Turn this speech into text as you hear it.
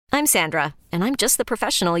I'm Sandra, and I'm just the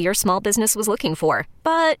professional your small business was looking for.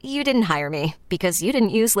 But you didn't hire me because you didn't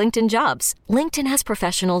use LinkedIn Jobs. LinkedIn has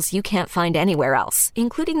professionals you can't find anywhere else,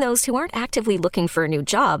 including those who aren't actively looking for a new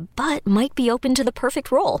job, but might be open to the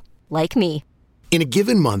perfect role, like me. In a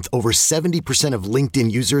given month, over 70% of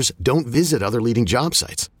LinkedIn users don't visit other leading job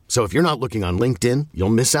sites. So if you're not looking on LinkedIn, you'll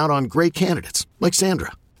miss out on great candidates like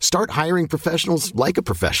Sandra. Start hiring professionals like a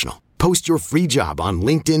professional. Post your free job on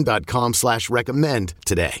linkedin.com/recommend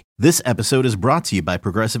today. This episode is brought to you by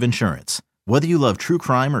Progressive Insurance. Whether you love true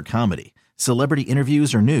crime or comedy, celebrity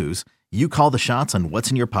interviews or news, you call the shots on what's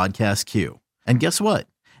in your podcast queue. And guess what?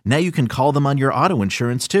 Now you can call them on your auto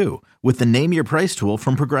insurance too with the Name Your Price tool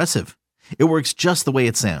from Progressive. It works just the way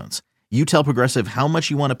it sounds. You tell Progressive how much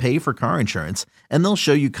you want to pay for car insurance, and they'll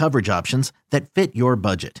show you coverage options that fit your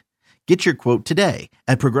budget. Get your quote today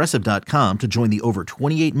at Progressive.com to join the over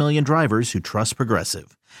 28 million drivers who trust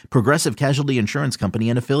Progressive. Progressive Casualty Insurance Company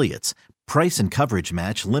and Affiliates. Price and coverage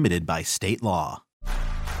match limited by state law.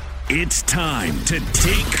 It's time to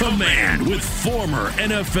take command with former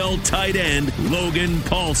NFL tight end Logan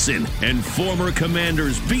Paulsen and former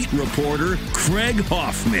Commanders beat reporter Craig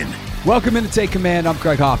Hoffman. Welcome in to Take Command. I'm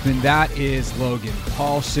Craig Hoffman. That is Logan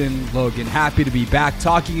Paulsen. Logan, happy to be back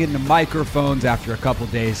talking into microphones after a couple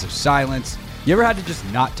days of silence. You ever had to just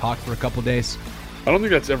not talk for a couple days? I don't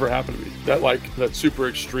think that's ever happened to me. That super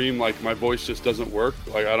extreme, like my voice just doesn't work.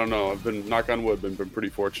 Like, I don't know. I've been, knock on wood, been pretty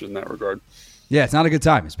fortunate in that regard. Yeah, it's not a good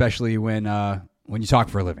time, especially when you talk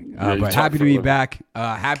for a living. But happy to be back.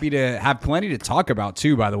 Happy to have plenty to talk about,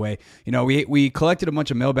 too, by the way. You know, we collected a bunch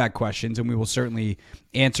of mailbag questions, and we will certainly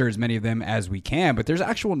answer as many of them as we can. But there's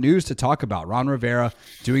actual news to talk about. Ron Rivera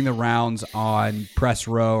doing the rounds on Press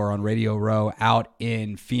Row or on Radio Row out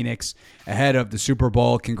in Phoenix ahead of the Super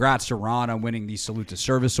Bowl. Congrats to Ron on winning the Salute to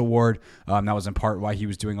Service Award. That was in part why he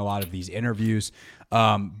was doing a lot of these interviews.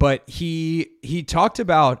 But he talked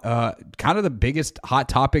about kind of the biggest hot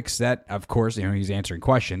topics that, of course, you know, he's answering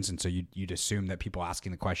questions, and so you'd assume that people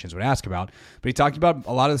asking the questions would ask about. But he talked about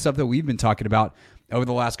a lot of the stuff that we've been talking about over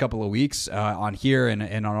the last couple of weeks on here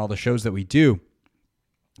and on all the shows that we do.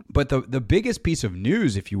 But the biggest piece of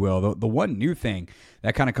news, if you will, the one new thing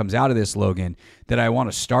that kind of comes out of this, Logan, that I want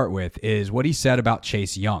to start with is what he said about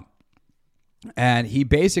Chase Young. And he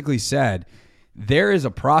basically said there is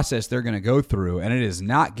a process they're going to go through, and it is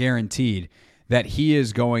not guaranteed that he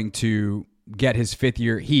is going to get his fifth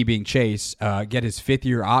year, he being Chase, get his fifth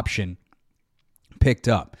year option picked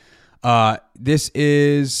up. This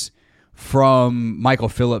is from Michael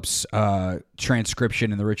Phillips'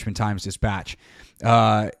 transcription in the Richmond Times-Dispatch.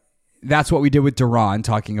 That's what we did with Duran,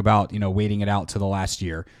 talking about, you know, waiting it out to the last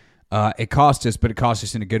year. It cost us, but it cost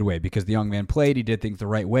us in a good way because the young man played. He did things the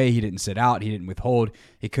right way. He didn't sit out. He didn't withhold.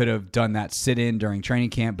 He could have done that sit-in during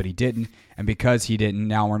training camp, but he didn't. And because he didn't,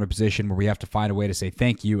 now we're in a position where we have to find a way to say,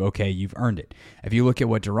 thank you, okay, you've earned it. If you look at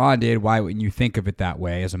what Duran did, why wouldn't you think of it that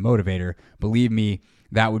way as a motivator? Believe me,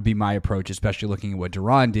 that would be my approach, especially looking at what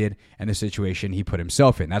Duran did and the situation he put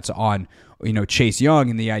himself in. That's on, you know, Chase Young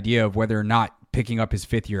and the idea of whether or not picking up his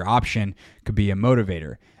fifth-year option could be a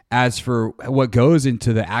motivator. As for what goes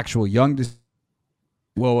into the actual Young,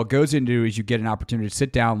 well, what goes into is you get an opportunity to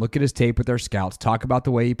sit down, look at his tape with our scouts, talk about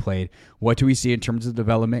the way he played. What do we see in terms of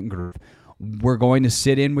development and growth? We're going to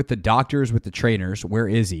sit in with the doctors, with the trainers. Where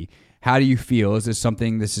is he? How do you feel? Is this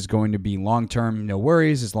something this is going to be long-term? No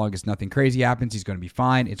worries. As long as nothing crazy happens, he's going to be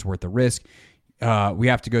fine. It's worth the risk. We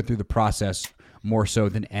have to go through the process more so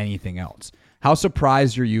than anything else. How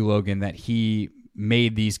surprised are you, Logan, that he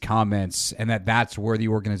made these comments and that's where the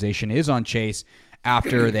organization is on Chase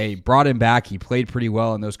after they brought him back? He played pretty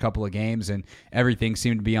well in those couple of games, and everything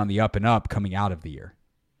seemed to be on the up and up coming out of the year.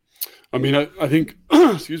 I mean, I think,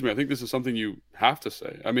 excuse me, I think this is something you have to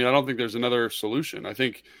say. I mean, I don't think there's another solution. I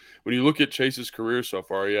think when you look at Chase's career so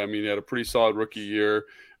far, yeah, I mean, he had a pretty solid rookie year.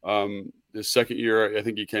 His second year, I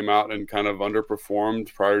think he came out and kind of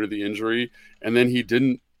underperformed prior to the injury, and then he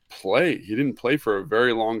didn't play. He didn't play for a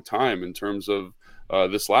very long time in terms of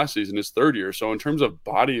this last season, his third year. So in terms of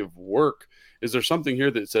body of work, is there something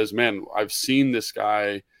here that says, man, I've seen this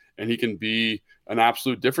guy and he can be an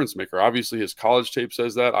absolute difference maker? Obviously, his college tape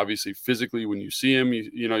says that. Obviously, physically, when you see him,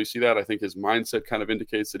 you see that. I think his mindset kind of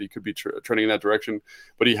indicates that he could be trending in that direction,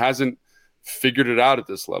 but he hasn't figured it out at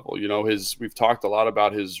this level. You know, we've talked a lot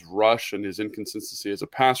about his rush and his inconsistency as a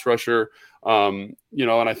pass rusher. And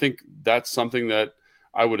I think that's something that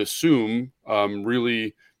I would assume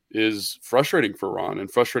really is frustrating for Ron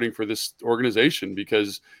and frustrating for this organization,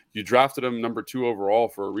 because you drafted him number 2 overall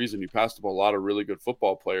for a reason. You passed up a lot of really good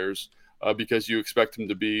football players because you expect him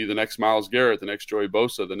to be the next Myles Garrett, the next Joey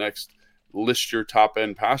Bosa, the next list your top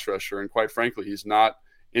end pass rusher. And quite frankly, he's not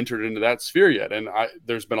entered into that sphere yet. And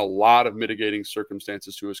there's been a lot of mitigating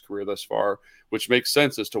circumstances to his career thus far, which makes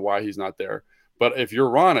sense as to why he's not there. But if you're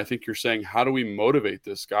Ron, I think you're saying, how do we motivate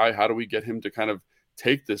this guy? How do we get him to kind of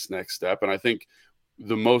take this next step? And I think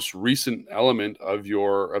the most recent element of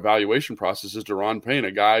your evaluation process is Daron Payne,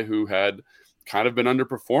 a guy who had kind of been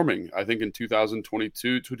underperforming. I think in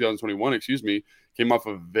 2021, came off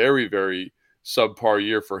a very, very subpar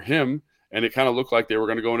year for him. And it kind of looked like they were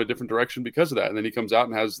going to go in a different direction because of that. And then he comes out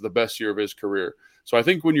and has the best year of his career. So I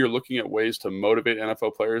think when you're looking at ways to motivate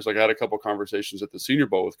NFL players, like I had a couple conversations at the Senior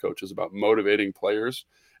Bowl with coaches about motivating players.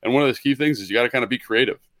 And one of the key things is you got to kind of be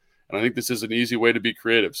creative. And I think this is an easy way to be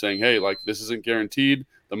creative, saying, hey, like, this isn't guaranteed.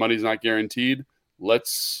 The money's not guaranteed.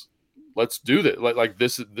 Let's do that. Like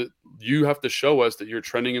this, you have to show us that you're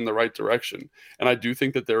trending in the right direction. And I do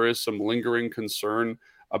think that there is some lingering concern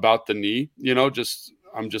about the knee,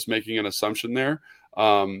 I'm just making an assumption there.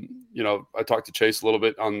 I talked to Chase a little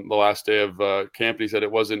bit on the last day of camp, and he said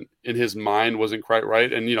it wasn't in his mind, wasn't quite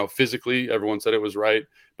right. And, physically everyone said it was right,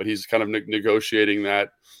 but he's kind of negotiating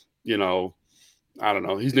that, I don't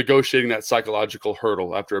know. He's negotiating that psychological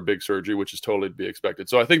hurdle after a big surgery, which is totally to be expected.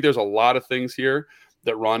 So I think there's a lot of things here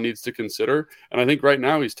that Ron needs to consider. And I think right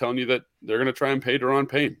now he's telling you that they're going to try and pay Daron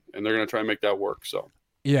Payne, and they're going to try and make that work. So.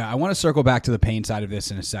 Yeah, I want to circle back to the Payne side of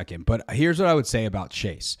this in a second, but here's what I would say about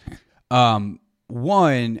Chase.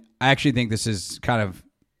 One, I actually think this is kind of,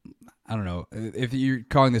 I don't know, if you're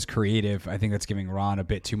calling this creative, I think that's giving Ron a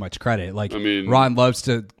bit too much credit. Ron loves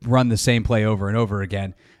to run the same play over and over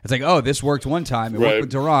again. It's like, oh, this worked one time. It worked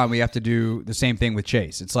with Daron. We have to do the same thing with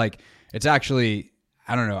Chase. It's like, it's actually,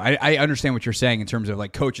 I don't know. I understand what you're saying in terms of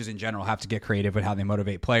like coaches in general have to get creative with how they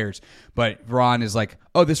motivate players. But Ron is like,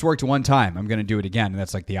 oh, this worked one time, I'm going to do it again. And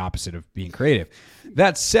that's like the opposite of being creative.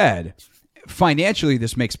 That said, financially,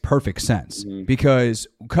 this makes perfect sense because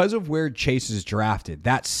of where Chase is drafted,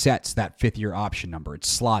 that sets that 5th-year option number. It's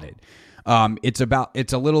slotted. It's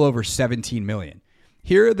a little over $17 million.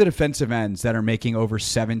 Here are the defensive ends that are making over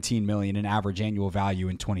 $17 million in average annual value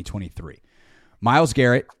in 2023. Myles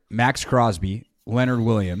Garrett, Max Crosby, Leonard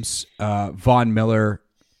Williams, Von Miller,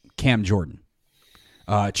 Cam Jordan.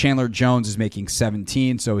 Chandler Jones is making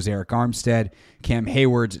 17, so is Eric Armstead. Cam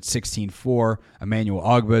Hayward's at 16.4, Emmanuel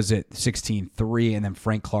Ogba's at 16.3, and then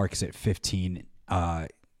Frank Clark's at 15,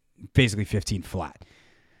 basically 15 flat.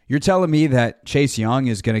 You're telling me that Chase Young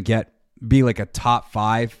is going to be like a top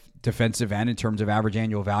 5 defensive end in terms of average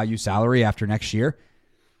annual value salary after next year?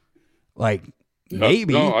 Like,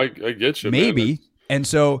 maybe. No, I get you. Maybe. Man. And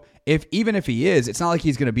so even if he is, it's not like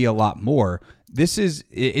he's going to be a lot more.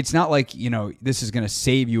 It's not like, this is going to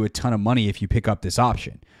save you a ton of money if you pick up this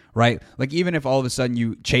option, right? Like, even if all of a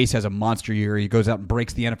sudden Chase has a monster year, he goes out and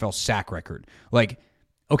breaks the NFL sack record. Like,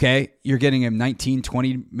 okay, you're getting him $19,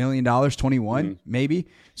 $20 million, 21 maybe.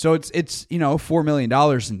 So it's $4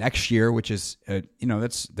 million next year, which is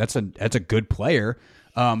that's a good player,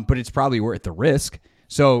 but it's probably worth the risk.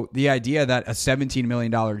 So the idea that a $17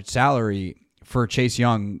 million salary for Chase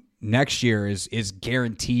Young next year is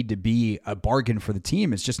guaranteed to be a bargain for the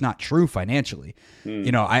team, it's just not true financially.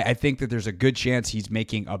 I think that there's a good chance he's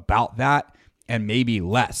making about that and maybe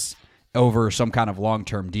less over some kind of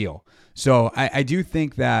long-term deal. So I do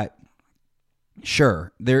think that,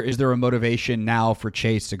 sure, there a motivation now for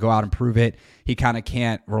Chase to go out and prove it. He kind of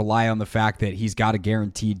can't rely on the fact that he's got a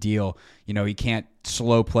guaranteed deal. He can't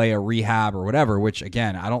slow play a rehab or whatever, which,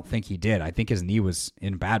 again, I don't think he did. I think his knee was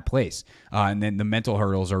in a bad place. And then the mental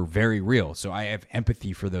hurdles are very real. So I have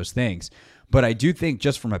empathy for those things. But I do think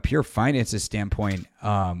just from a pure finances standpoint,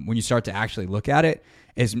 when you start to actually look at it,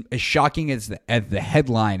 as shocking as the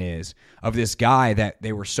headline is of this guy that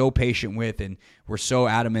they were so patient with and were so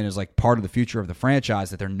adamant as like part of the future of the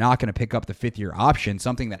franchise that they're not going to pick up the 5th-year option,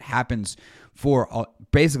 something that happens for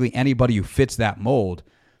basically anybody who fits that mold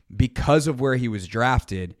because of where he was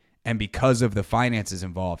drafted and because of the finances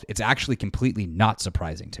involved, it's actually completely not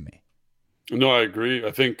surprising to me. No, I agree.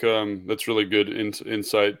 I think that's really good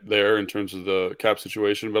insight there in terms of the cap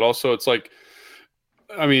situation, but also it's like,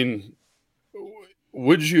 think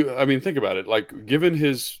about it. Like, given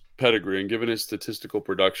his pedigree and given his statistical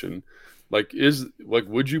production,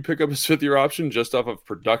 would you pick up his 5th-year option just off of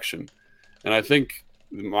production? And I think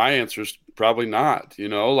my answer is probably not,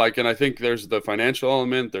 and I think there's the financial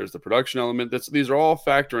element, there's the production element. These are all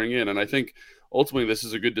factoring in. And I think ultimately this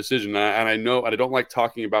is a good decision. And I know, and I don't like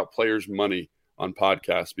talking about players' money on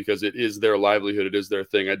podcasts because it is their livelihood. It is their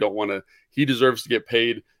thing. He deserves to get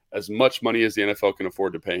paid as much money as the NFL can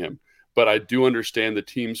afford to pay him. But I do understand the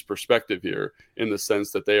team's perspective here in the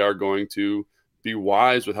sense that they are going to be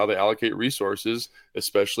wise with how they allocate resources,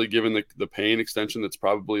 especially given the Payne extension that's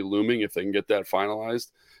probably looming if they can get that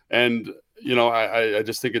finalized. And, I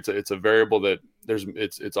just think it's a variable that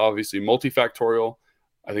it's obviously multifactorial.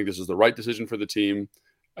 I think this is the right decision for the team.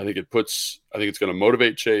 I think it's going to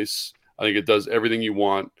motivate Chase. I think it does everything you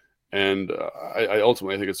want. And I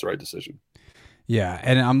ultimately think it's the right decision. Yeah,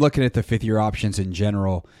 and I'm looking at the fifth-year options in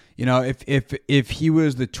general. If he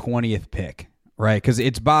was the 20th pick, right? Because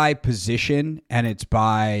it's by position and it's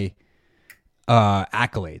by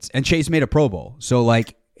accolades. And Chase made a Pro Bowl, so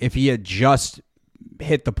like if he had just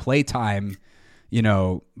hit the playtime,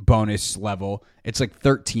 bonus level, it's like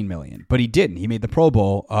 $13 million. But he didn't. He made the Pro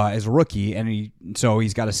Bowl as a rookie, and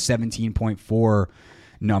he's got a 17.4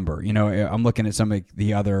 number. I'm looking at some of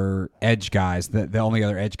the other edge guys. The only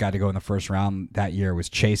other edge guy to go in the first round that year was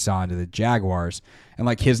Chase on to the Jaguars, and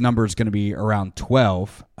like his number is going to be around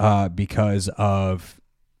 12 because of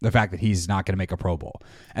the fact that he's not going to make a Pro Bowl.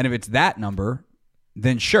 And if it's that number,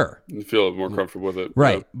 then sure, you feel more comfortable with it,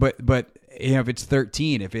 right? Yeah. But if it's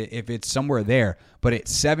 13, if it's somewhere there, but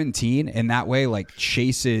it's 17, and that way, like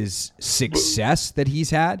Chase's success that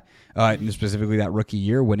he's had. Specifically that rookie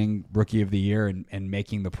year, winning Rookie of the Year and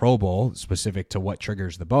making the Pro Bowl, specific to what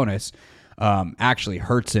triggers the bonus, actually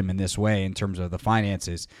hurts him in this way in terms of the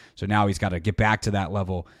finances. So now he's got to get back to that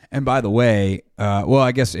level. And by the way,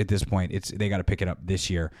 I guess at this point they got to pick it up this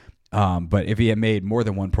year. But if he had made more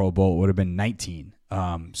than one Pro Bowl, it would have been 19.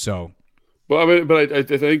 Well, I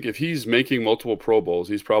think if he's making multiple Pro Bowls,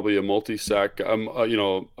 he's probably a multi-sack,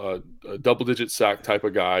 a double-digit sack type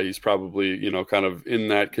of guy. He's probably, kind of in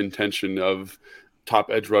that contention of top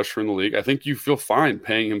edge rusher in the league. I think you feel fine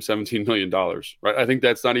paying him $17 million, right? I think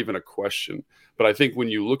that's not even a question. But I think when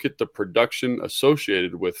you look at the production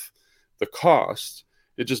associated with the cost,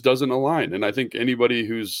 it just doesn't align. And I think anybody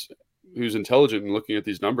who's intelligent in looking at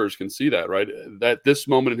these numbers can see that, right? That this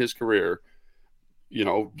moment in his career,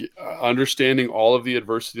 understanding all of the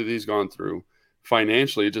adversity that he's gone through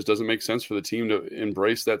financially, it just doesn't make sense for the team to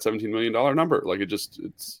embrace that $17 million number. Like it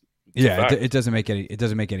doesn't make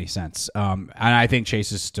any sense. And I think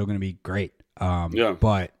Chase is still going to be great.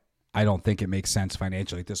 But I don't think it makes sense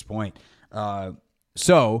financially at this point.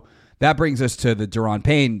 So that brings us to the Daron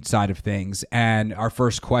Payne side of things. And our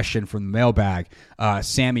first question from the mailbag,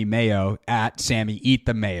 Sammy Mayo at Sammy Eat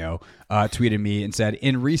the Mayo tweeted me and said,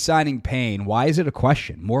 in re-signing Payne, why is it a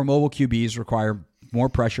question? More mobile QBs require more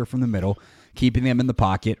pressure from the middle, keeping them in the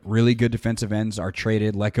pocket. Really good defensive ends are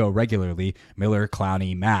traded, let go regularly. Miller,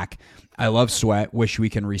 Clowney, Mack. I love Sweat. Wish we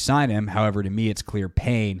can re-sign him. However, to me, it's clear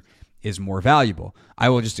Payne is more valuable. I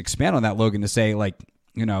will just expand on that, Logan, to say,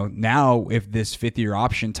 now if this fifth-year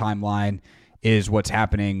option timeline is what's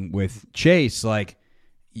happening with Chase, like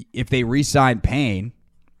if they re-sign Payne,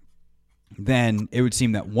 then it would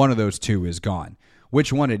seem that one of those two is gone.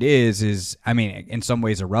 Which one it is, in some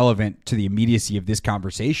ways irrelevant to the immediacy of this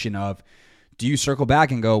conversation of, do you circle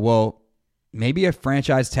back and go, well, maybe a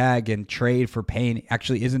franchise tag and trade for Payne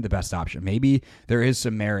actually isn't the best option. Maybe there is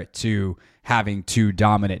some merit to having two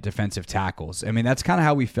dominant defensive tackles. That's kind of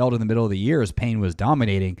how we felt in the middle of the year as Payne was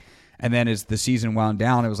dominating. And then as the season wound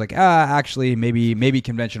down, it was like, actually, maybe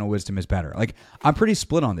conventional wisdom is better. Like, I'm pretty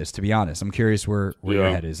split on this, to be honest. I'm curious where your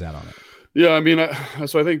head is at on it. Yeah,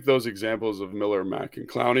 so I think those examples of Miller, Mack, and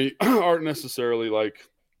Clowney aren't necessarily like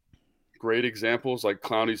great examples. Like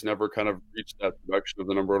Clowney's never kind of reached that production of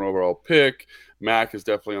the number one overall pick. Mack is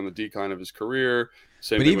definitely on the decline of his career.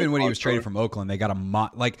 But even when he was traded from Oakland, they got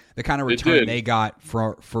the kind of return they got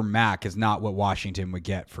for Mack is not what Washington would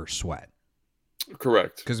get for Sweat.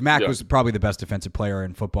 Correct. Because Mack was probably the best defensive player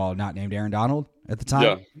in football, not named Aaron Donald at the time.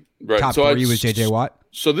 Yeah, right. Top three was J.J. Watt.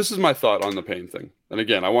 So this is my thought on the Payne thing. And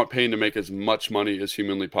again, I want Payne to make as much money as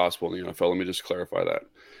humanly possible in the NFL. Let me just clarify that.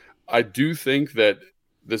 I do think that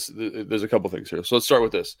there's a couple things here. So let's start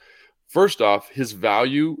with this. First off, his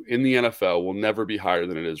value in the NFL will never be higher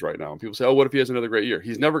than it is right now. And people say, oh, what if he has another great year?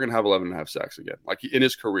 He's never going to have 11.5 sacks again. Like in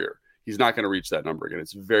his career, he's not going to reach that number again.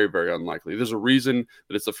 It's very, very unlikely. There's a reason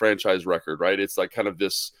that it's a franchise record, right? It's like kind of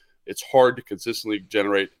this, it's hard to consistently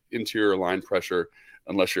generate interior line pressure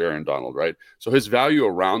unless you're Aaron Donald, right? So his value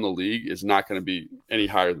around the league is not going to be any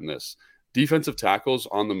higher than this. Defensive tackles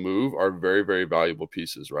on the move are very, very valuable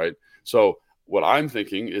pieces, right? So what I'm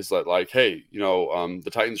thinking is that, like, hey, the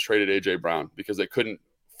Titans traded A.J. Brown because they couldn't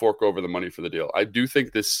fork over the money for the deal. I do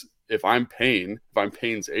think this, if I'm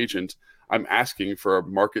Payne's agent, I'm asking for a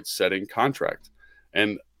market-setting contract.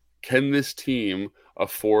 And can this team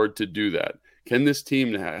afford to do that? Can this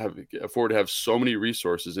team afford to have so many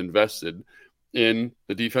resources invested in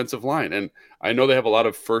the defensive line? And I know they have a lot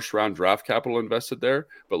of first-round draft capital invested there,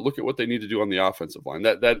 but look at what they need to do on the offensive line.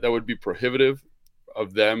 That would be prohibitive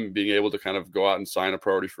of them being able to kind of go out and sign a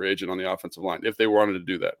priority free agent on the offensive line if they wanted to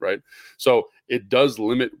do that, right? So it does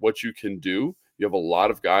limit what you can do. You have a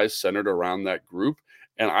lot of guys centered around that group.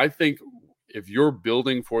 And I think if you're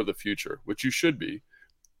building for the future, which you should be,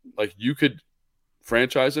 like you could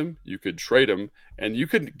franchise him, you could trade him, and you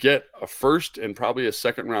could get a first and probably a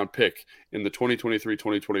second round pick in the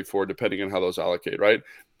 2023-2024, depending on how those allocate, right?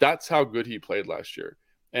 That's how good he played last year.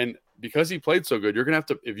 And because he played so good, you're going to have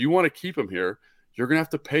to, if you want to keep him here, you're going to have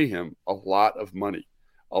to pay him a lot of money,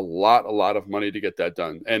 a lot of money to get that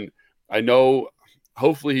done. And I know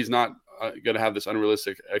hopefully he's not going to have this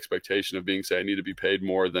unrealistic expectation of being, say, I need to be paid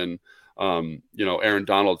more than, Aaron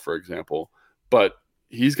Donald, for example, but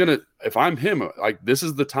he's going to, if I'm him, like this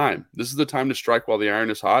is the time to strike while the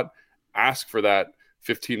iron is hot, ask for that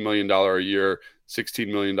 $15 million a year, $16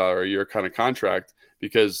 million a year kind of contract,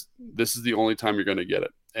 because this is the only time you're going to get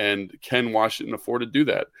it. And can Washington afford to do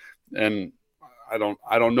that? And I don't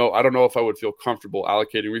know. I don't know if I would feel comfortable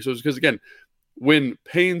allocating resources, because again, when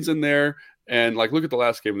Payne's in there, and like, look at the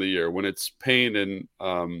last game of the year when it's Payne and,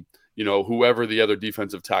 whoever the other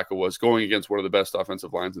defensive tackle was going against one of the best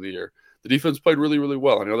offensive lines in the year, the defense played really, really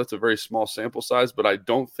well. I know that's a very small sample size, but I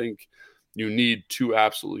don't think you need two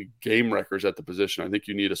absolutely game wreckers at the position. I think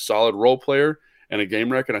you need a solid role player and a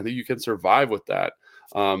game wreck, and I think you can survive with that,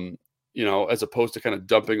 as opposed to kind of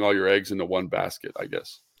dumping all your eggs into one basket, I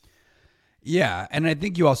guess. Yeah, and I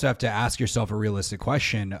think you also have to ask yourself a realistic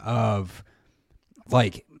question of,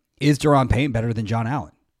 like, is Daron Payne better than John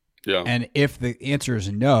Allen? Yeah. And if the answer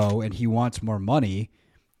is no, and he wants more money,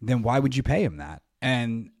 then why would you pay him that?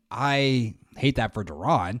 And I hate that for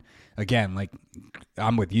Daron. Again, like,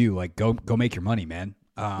 I'm with you. Like, go make your money, man.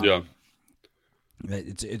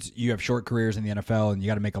 It's you have short careers in the NFL, and you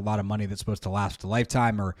got to make a lot of money that's supposed to last a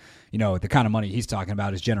lifetime, or the kind of money he's talking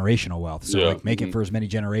about is generational wealth. So make it for as many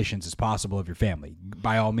generations as possible of your family.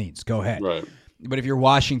 By all means, go ahead. Right. But if you're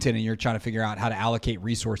Washington and you're trying to figure out how to allocate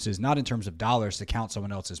resources, not in terms of dollars to count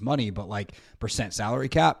someone else's money, but like percent salary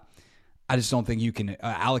cap, I just don't think you can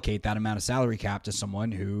allocate that amount of salary cap to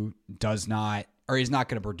someone who does not, or is not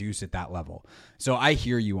going to produce at that level. So I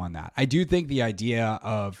hear you on that. I do think the idea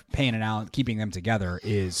of Payne and Allen, keeping them together,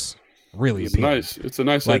 is really appealing. Nice. It's a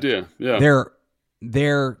nice idea. Yeah.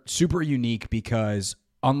 They're super unique because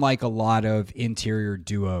unlike a lot of interior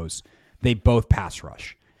duos, they both pass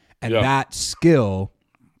rush. And that skill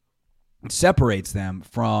separates them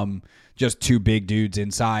from just two big dudes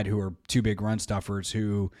inside who are two big run stuffers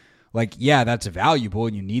who, like, yeah, that's valuable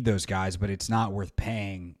and you need those guys, but it's not worth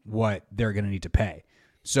paying what they're going to need to pay.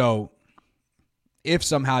 So if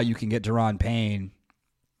somehow you can get Daron Payne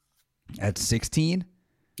at 16,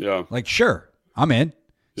 like, sure, I'm in.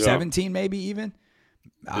 17 maybe even.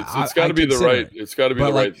 It's got to be the right. It's got to be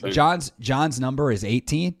the right thing. John's number is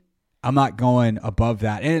 18. I'm not going above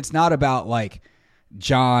that. And it's not about like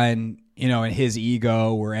John, and his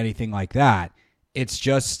ego or anything like that. It's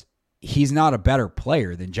just he's not a better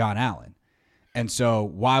player than John Allen. And so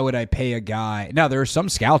why would I pay a guy? Now, there are some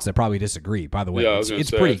scouts that probably disagree, by the way. It's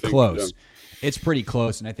pretty close. It's pretty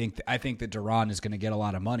close. And I think that Daron is going to get a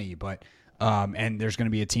lot of money, but and there's going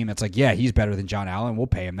to be a team that's like, yeah, he's better than John Allen. We'll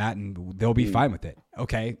pay him that and they'll be fine with it.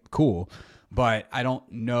 Okay, cool. But I don't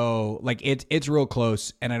know, like it's real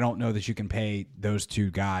close, and I don't know that you can pay those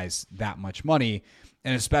two guys that much money,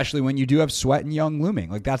 and especially when you do have Sweat and Young looming.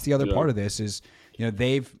 Like, that's the other part of this is,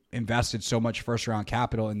 they've invested so much first-round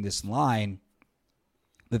capital in this line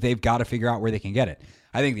that they've got to figure out where they can get it.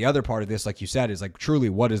 I think the other part of this, like you said, is like truly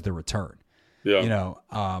what is the return? Yeah.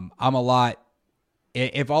 I'm a lot.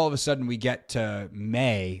 If all of a sudden we get to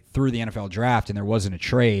May through the NFL draft and there wasn't a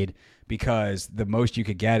trade, because the most you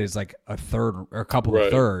could get is like a third or a couple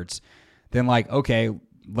of thirds, then like, okay,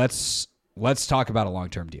 let's talk about a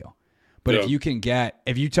long-term deal. But if you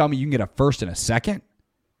tell me you can get a first and a second,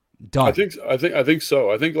 done. I think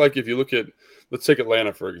so. I think, like, if you look at, let's take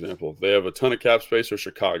Atlanta, for example, they have a ton of cap space, or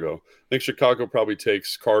Chicago. I think Chicago probably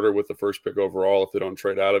takes Carter with the first pick overall if they don't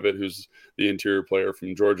trade out of it, who's the interior player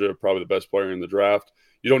from Georgia, probably the best player in the draft.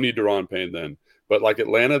 You don't need Daron Payne then. But like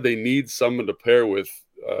Atlanta, they need someone to pair with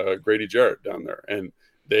Grady Jarrett down there, and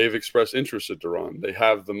they've expressed interest in Daron. They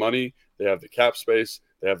have the money, they have the cap space,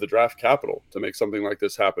 they have the draft capital to make something like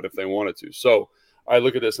this happen if they wanted to. So I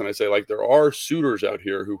look at this and I say, like, there are suitors out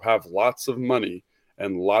here who have lots of money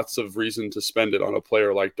and lots of reason to spend it on a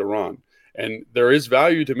player like Daron. And there is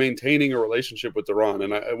value to maintaining a relationship with Daron.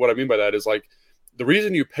 And what I mean by that is, like, the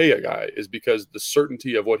reason you pay a guy is because the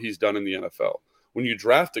certainty of what he's done in the NFL. When you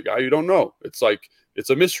draft a guy, you don't know. It's like, it's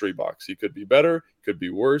a mystery box. He could be better, could be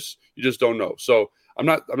worse. You just don't know. So I'm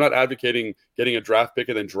not advocating getting a draft pick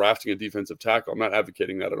and then drafting a defensive tackle. I'm not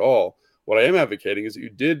advocating that at all. What I am advocating is that you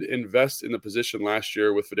did invest in the position last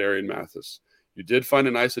year with Fedarian Mathis. You did find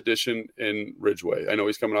a nice addition in Ridgeway. I know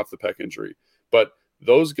he's coming off the pec injury, but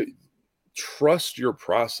those trust your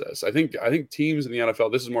process. I think teams in the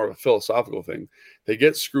NFL, this is more of a philosophical thing. They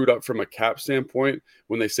get screwed up from a cap standpoint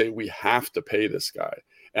when they say we have to pay this guy.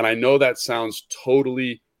 And I know that sounds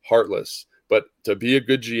totally heartless, but to be a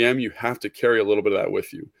good GM, you have to carry a little bit of that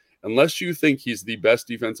with you. Unless you think he's the best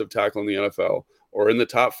defensive tackle in the NFL or in the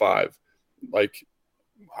top 5, like,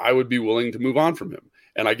 I would be willing to move on from him.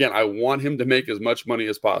 And again, I want him to make as much money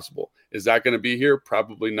as possible. Is that going to be here?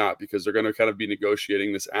 Probably not, because they're going to kind of be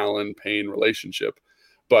negotiating this Allen Payne relationship.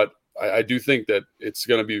 But I do think that it's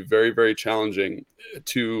going to be very, very challenging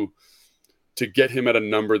to get him at a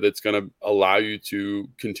number that's going to allow you to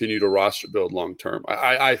continue to roster build long term.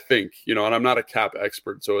 I think, and I'm not a cap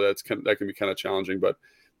expert, so that can be kind of challenging. But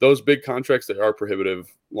those big contracts, they are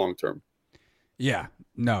prohibitive long term. Yeah,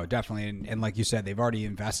 no, definitely. And like you said, they've already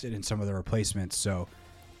invested in some of the replacements. So,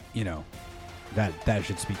 that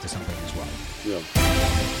should speak to something as well. Yeah.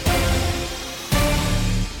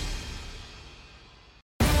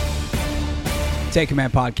 Take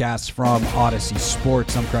Command podcast from Odyssey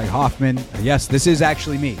Sports. I'm Craig Hoffman. Yes, this is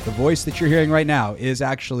actually me. The voice that you're hearing right now is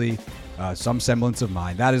actually some semblance of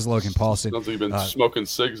mine. That is Logan Paulson. Sounds like you've been smoking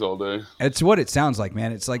cigs all day. It's what it sounds like,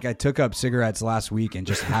 man. It's like I took up cigarettes last week and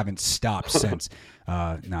just haven't stopped since.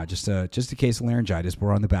 No, just a case of laryngitis.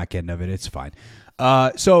 We're on the back end of it. It's fine.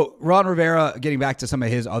 So Ron Rivera, getting back to some of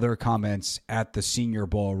his other comments at the Senior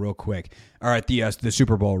Bowl real quick, or at the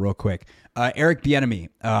Super Bowl real quick. Eric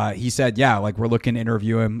Bieniemy, he said, yeah, like we're looking to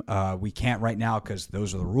interview him. We can't right now because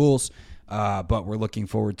those are the rules. But we're looking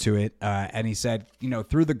forward to it. And he said,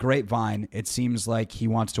 through the grapevine, it seems like he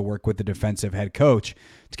wants to work with the defensive head coach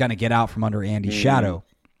to kind of get out from under Andy's shadow.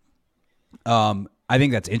 I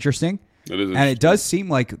think that's interesting. And it does seem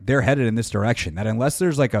like they're headed in this direction, that unless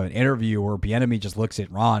there's like an interview where Bieniemy just looks at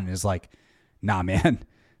Ron and is like, nah, man,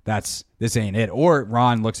 this ain't it. Or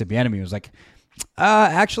Ron looks at Bieniemy and was like,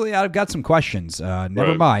 actually, I've got some questions.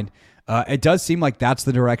 Never mind. It does seem like that's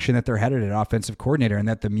the direction that they're headed at offensive coordinator, and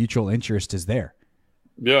that the mutual interest is there.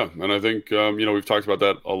 Yeah, and I think, we've talked about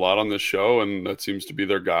that a lot on this show, and that seems to be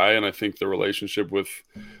their guy. And I think the relationship with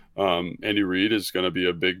Andy Reid is going to be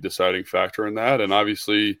a big deciding factor in that. And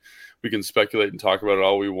obviously, we can speculate and talk about it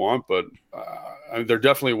all we want, but they're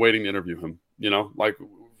definitely waiting to interview him. Like,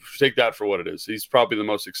 take that for what it is. He's probably the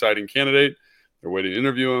most exciting candidate. They're waiting to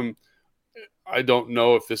interview him. I don't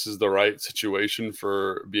know if this is the right situation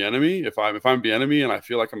for Bieniemy. If I'm Bieniemy and I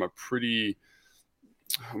feel like I'm a pretty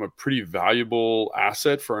valuable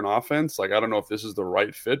asset for an offense, like I don't know if this is the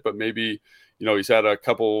right fit, but maybe, he's had a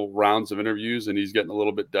couple rounds of interviews and he's getting a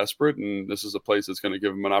little bit desperate, and this is a place that's going to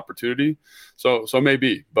give him an opportunity. So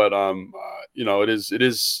maybe, but it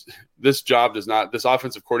is this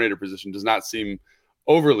offensive coordinator position does not seem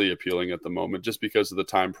overly appealing at the moment, just because of the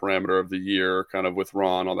time parameter of the year, kind of with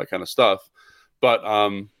Ron, all that kind of stuff. But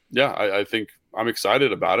I think I'm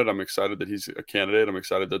excited about it. I'm excited that he's a candidate. I'm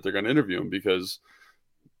excited that they're going to interview him, because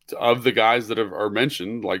of the guys that are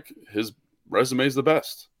mentioned, like, his resume is the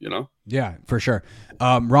best, Yeah, for sure.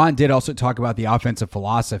 Ron did also talk about the offensive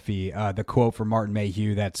philosophy, the quote from Martin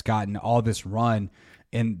Mayhew that's gotten all this run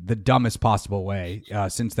in the dumbest possible way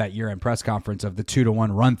since that year-end press conference of the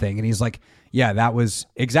 2-to-1 run thing. And he's like, yeah, that was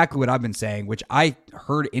exactly what I've been saying, which I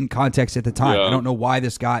heard in context at the time. Yeah. I don't know why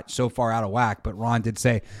this got so far out of whack, but Ron did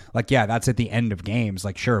say, like, yeah, that's at the end of games.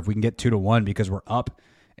 Like, sure, if we can get 2-to-1 because we're up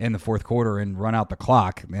in the fourth quarter and run out the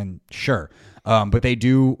clock, then sure. But they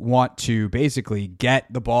do want to basically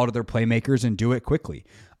get the ball to their playmakers and do it quickly.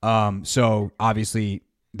 So obviously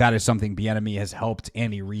that is something Bieniemy has helped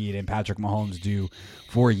Andy Reid and Patrick Mahomes do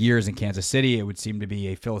for years in Kansas City. It would seem to be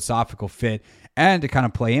a philosophical fit. And to kind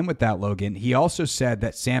of play in with that, Logan, he also said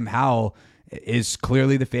that Sam Howell is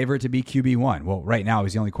clearly the favorite to be QB1. Well, right now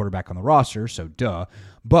he's the only quarterback on the roster, so duh.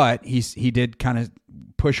 But he did kind of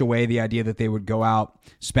push away the idea that they would go out,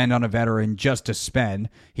 spend on a veteran just to spend.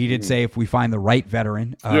 He did say if we find the right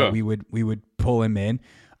veteran, we would pull him in.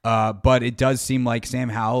 But it does seem like Sam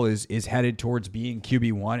Howell is headed towards being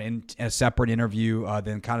QB1 in a separate interview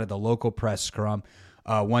than kind of the local press scrum,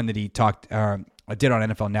 one that he did on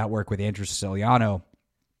NFL Network with Andrew Siciliano.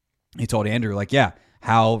 He told Andrew, like, yeah,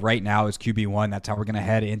 Howell right now is QB1. That's how we're going to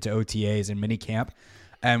head into OTAs and minicamp,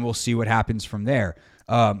 and we'll see what happens from there.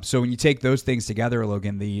 So when you take those things together,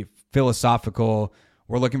 Logan, the philosophical,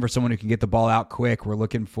 we're looking for someone who can get the ball out quick. We're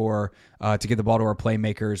looking for to get the ball to our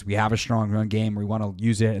playmakers. We have a strong run game. We want to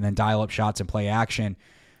use it and then dial up shots and play action.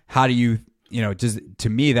 How do to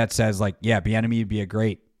me that says, like, yeah, Bieniemy would be a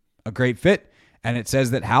great fit. And it says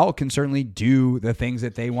that Howell can certainly do the things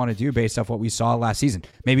that they want to do based off what we saw last season.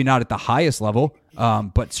 Maybe not at the highest level,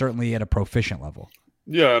 but certainly at a proficient level.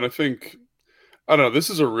 Yeah, and I think, I don't know, this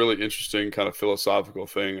is a really interesting kind of philosophical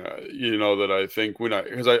thing, that I think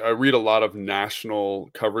because I read a lot of national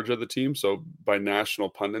coverage of the team, so by national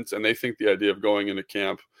pundits, and they think the idea of going into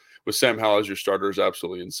camp with Sam Howell as your starter is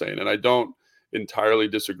absolutely insane. And I don't entirely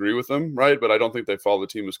disagree with them, right? But I don't think they follow the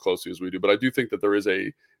team as closely as we do. But I do think that there is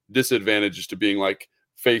a disadvantage to being like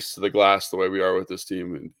face to the glass the way we are with this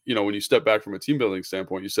team. And, when you step back from a team building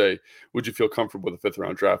standpoint, you say, would you feel comfortable with a 5th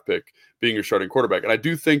round draft pick being your starting quarterback? And I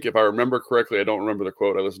do think, if I remember correctly, I don't remember the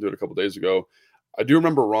quote, I listened to it a couple days ago, I do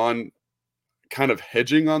remember Ron kind of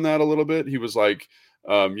hedging on that a little bit. He was like,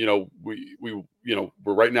 we're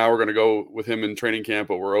right now we're going to go with him in training camp,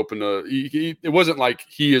 but we're open to, it wasn't like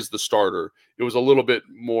he is the starter. It was a little bit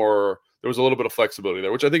more, there was a little bit of flexibility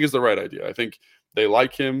there, which I think is the right idea. I think they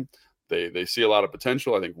like him. They see a lot of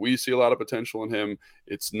potential. I think we see a lot of potential in him.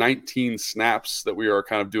 It's 19 snaps that we are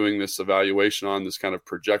kind of doing this evaluation on, this kind of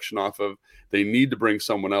projection off of. They need to bring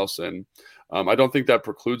someone else in. I don't think that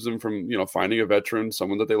precludes them from, finding a veteran,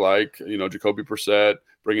 someone that they like, Jacoby Brissett,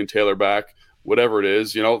 bringing Taylor back, whatever it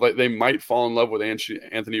is. They might fall in love with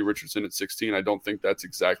Anthony Richardson at 16. I don't think that's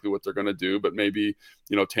exactly what they're going to do, but maybe,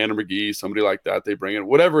 Tanner McGee, somebody like that, they bring in,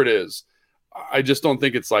 whatever it is. I just don't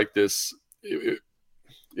think it's like this.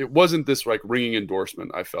 It wasn't this like ringing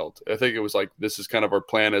endorsement, I felt. I think it was like, this is kind of our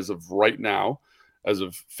plan as of right now, as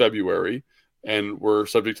of February, and we're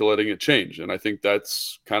subject to letting it change. And I think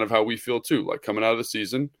that's kind of how we feel too. Like, coming out of the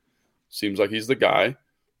season, seems like he's the guy.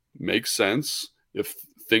 Makes sense. If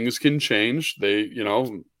things can change,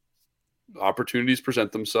 opportunities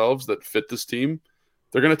present themselves that fit this team,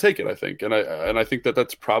 they're going to take it, I think. And I think that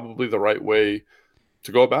that's probably the right way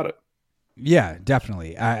to go about it. Yeah,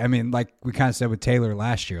 definitely. I mean, like we kind of said with Taylor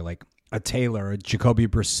last year, like a Taylor, a Jacoby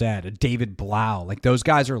Brissett, a David Blau, like those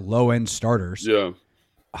guys are low-end starters,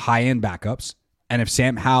 high-end backups. And if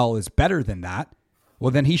Sam Howell is better than that,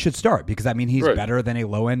 well, then he should start, because I mean, he's better than a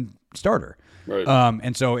low-end starter. Right.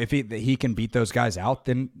 And so if he can beat those guys out,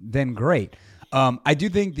 then great. I do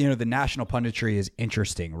think, the national punditry is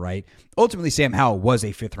interesting, right? Ultimately, Sam Howell was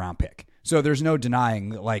a 5th-round pick. So there's no denying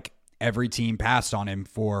that, like, every team passed on him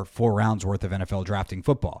for 4 rounds worth of NFL drafting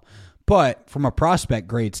football. But from a prospect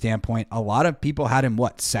grade standpoint, a lot of people had him,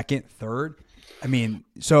 2nd, 3rd? I mean,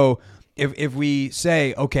 so if we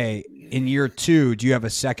say, okay, in year 2, do you have a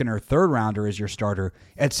 2nd or 3rd rounder as your starter?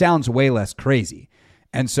 It sounds way less crazy.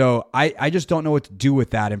 And so I just don't know what to do with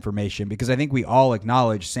that information, because I think we all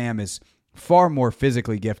acknowledge Sam is far more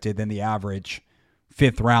physically gifted than the average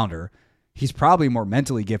 5th rounder. He's probably more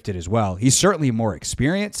mentally gifted as well. He's certainly more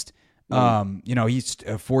experienced. He's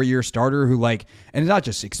a 4-year starter who, like, and it's not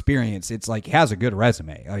just experience, it's like he has a good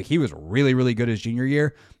resume. Like, he was really, really good his junior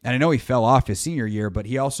year. And I know he fell off his senior year, but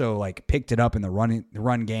he also like picked it up in the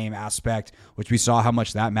run game aspect, which we saw how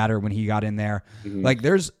much that mattered when he got in there. Mm-hmm. Like,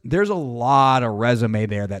 there's a lot of resume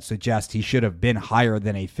there that suggests he should have been higher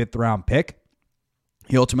than a 5th round pick.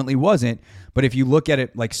 He ultimately wasn't. But if you look at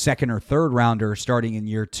it like 2nd or 3rd rounder starting in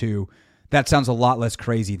year 2, that sounds a lot less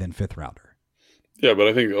crazy than 5th rounder. Yeah, but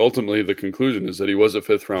I think ultimately the conclusion is that he was a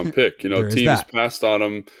 5th round pick. Teams passed on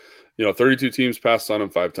him. 32 teams passed on him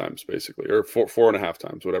 5 times, basically, or 4.5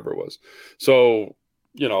 times, whatever it was. So,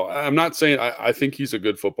 I'm not saying I think he's a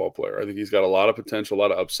good football player. I think he's got a lot of potential, a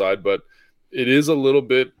lot of upside, but it is a little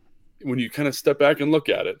bit, when you kind of step back and look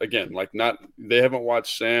at it, again, like, they haven't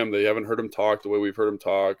watched Sam, they haven't heard him talk the way we've heard him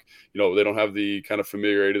talk. They don't have the kind of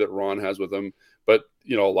familiarity that Ron has with him. But,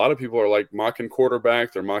 a lot of people are like mocking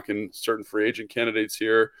quarterback. They're mocking certain free agent candidates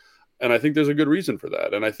here. And I think there's a good reason for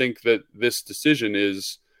that. And I think that this decision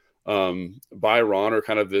is by Ron, or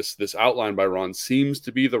kind of this outline by Ron, seems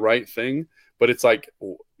to be the right thing. But it's like,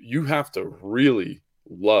 you have to really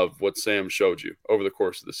love what Sam showed you over the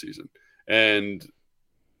course of the season. And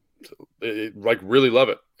really love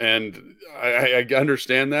it. And I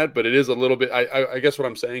understand that, but it is a little bit, I guess what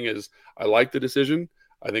I'm saying is I like the decision.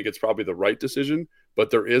 I think it's probably the right decision,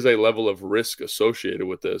 but there is a level of risk associated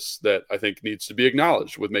with this that I think needs to be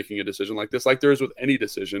acknowledged with making a decision like this, like there is with any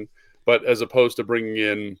decision. But as opposed to bringing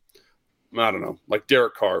in, I don't know, like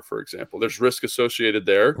Derek Carr, for example, there's risk associated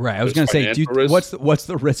there. Right. I was going to say, what's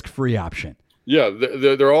the risk-free option? Yeah,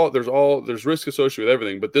 there's risk associated with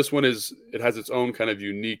everything, but this one it has its own kind of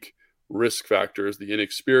unique risk factors: the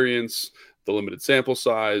inexperience, the limited sample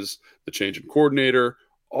size, the change in coordinator.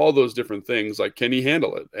 All those different things. Like, can he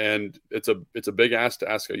handle it? And it's a big ask to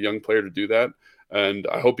ask a young player to do that. And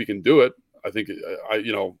I hope he can do it. I think,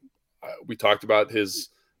 we talked about his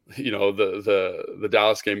the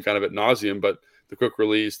Dallas game kind of ad nauseum, but the quick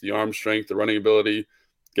release, the arm strength, the running ability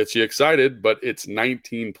gets you excited, but it's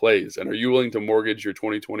 19 plays. And are you willing to mortgage your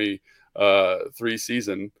 2023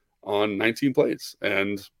 season on 19 plays?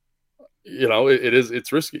 And,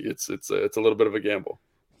 it's risky. It's a little bit of a gamble.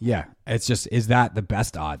 Yeah. It's just, is that the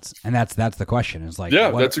best odds? And that's the question. It's like,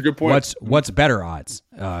 that's a good point. What's better odds?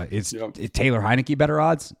 Is Taylor Heineke better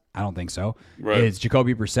odds? I don't think so. Right. Is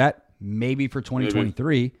Jacoby Brissett maybe for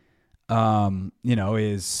 2023?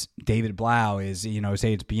 Is David Blau,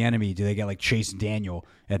 say it's Bieniemy, do they get like Chase Daniel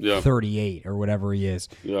at 38 or whatever he is,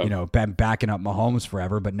 been backing up Mahomes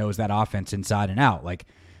forever, but knows that offense inside and out. Like,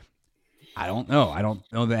 I don't know. I don't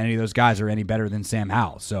know that any of those guys are any better than Sam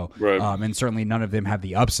Howell. So, and certainly none of them have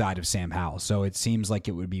the upside of Sam Howell. So it seems like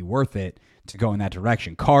it would be worth it to go in that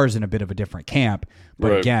direction. Carr's in a bit of a different camp,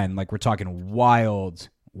 but again, like we're talking wild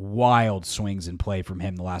swings in play from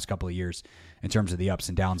him the last couple of years in terms of the ups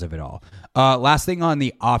and downs of it all. Last thing on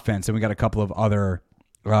the offense, and we got a couple of other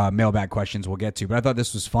mailbag questions we'll get to, but I thought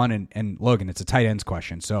this was fun. And Logan, it's a tight ends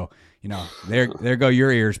question. So, there go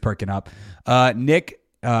your ears perking up. Nick,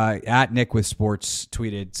 at Nick with Sports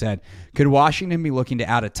said, could Washington be looking to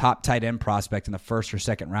add a top tight end prospect in the first or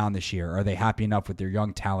second round this year? Or are they happy enough with their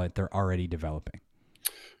young talent they're already developing?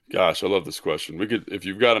 Gosh, I love this question. We could, if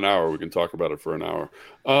you've got an hour, we can talk about it for an hour.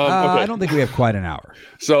 Okay. I don't think we have quite an hour.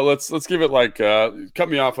 So let's give it like cut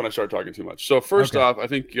me off when I start talking too much. So first off, I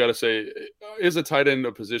think you got to say, is a tight end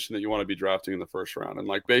a position that you want to be drafting in the first round? And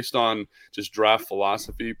like based on just draft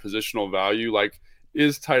philosophy, positional value, like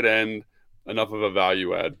is tight end enough of a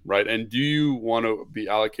value add, right? And do you want to be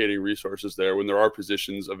allocating resources there when there are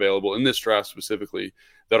positions available in this draft specifically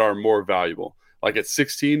that are more valuable? Like at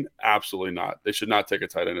 16, absolutely not. They should not take a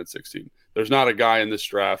tight end at 16. There's not a guy in this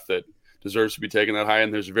draft that deserves to be taken that high,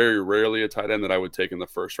 and there's very rarely a tight end that I would take in the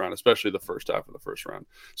first round, especially the first half of the first round.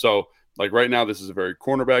 So like right now, this is a very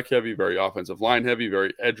cornerback heavy, very offensive line heavy,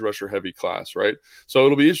 very edge rusher heavy class, right? So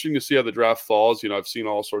it'll be interesting to see how the draft falls. I've seen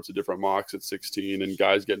all sorts of different mocks at 16 and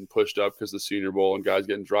guys getting pushed up because of the Senior Bowl and guys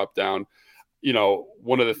getting dropped down.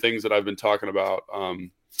 One of the things that I've been talking about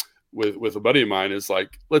with a buddy of mine is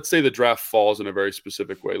like, let's say the draft falls in a very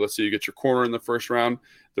specific way. Let's say you get your corner in the first round.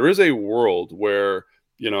 There is a world where,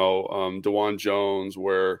 DeJuan Jones,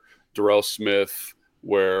 where Darrell Smith,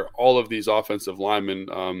 where all of these offensive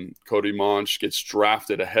linemen, Cody Monch gets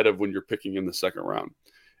drafted ahead of when you're picking in the second round.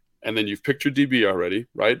 And then you've picked your DB already,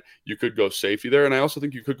 right? You could go safety there. And I also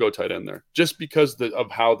think you could go tight end there just because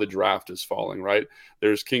of how the draft is falling, right?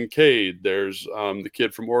 There's Kincaid. There's the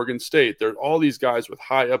kid from Oregon State. There's all these guys with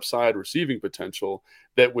high upside receiving potential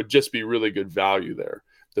that would just be really good value there.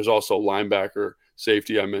 There's also linebacker,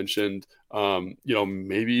 safety I mentioned,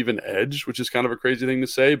 maybe even edge, which is kind of a crazy thing to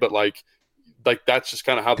say, but like that's just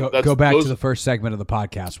kind of how go back to the first segment of the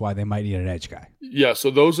podcast, why they might need an edge guy. Yeah.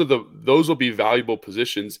 So those will be valuable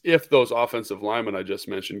positions if those offensive linemen I just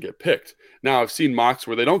mentioned get picked. Now I've seen mocks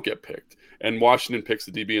where they don't get picked and Washington picks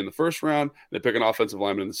the DB in the first round. They pick an offensive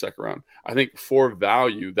lineman in the second round. I think for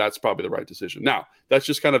value, that's probably the right decision. Now that's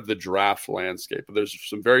just kind of the draft landscape, but there's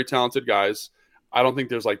some very talented guys. I don't think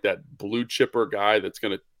there's like that blue chipper guy that's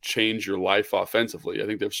going to change your life offensively. I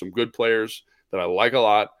think there's some good players that I like a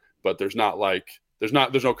lot, but there's no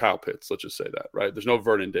Kyle Pitts. Let's just say that, right? There's no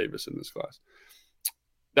Vernon Davis in this class.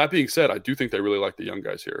 That being said, I do think they really like the young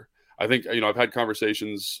guys here. I think, I've had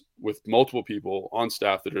conversations with multiple people on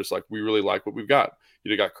staff that are just like, we really like what we've got.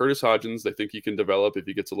 You got Curtis Hodgins. They think he can develop if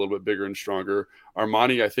he gets a little bit bigger and stronger.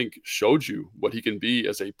 Armani, I think, showed you what he can be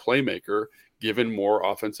as a playmaker, given more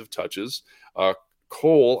offensive touches.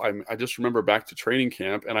 Cole, I just remember back to training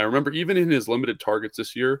camp, and I remember even in his limited targets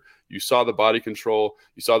this year, you saw the body control,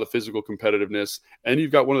 you saw the physical competitiveness, and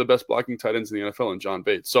you've got one of the best blocking tight ends in the NFL in John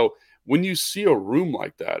Bates. So when you see a room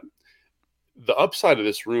like that, the upside of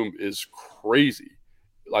this room is crazy.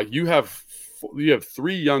 Like you have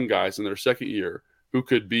 3 young guys in their second year who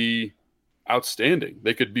could be outstanding.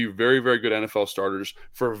 They could be very, very good NFL starters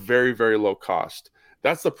for very, very low cost.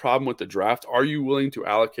 That's the problem with the draft. Are you willing to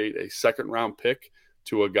allocate a second round pick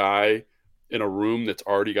to a guy in a room that's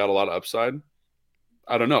already got a lot of upside?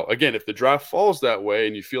 I don't know. Again, if the draft falls that way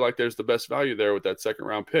and you feel like there's the best value there with that second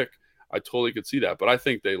round pick, I totally could see that. But I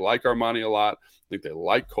think they like Armani a lot. I think they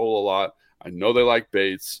like Cole a lot. I know they like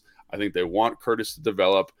Bates. I think they want Curtis to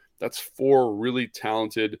develop. That's 4 really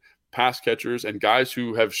talented pass catchers and guys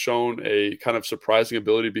who have shown a kind of surprising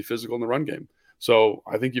ability to be physical in the run game. So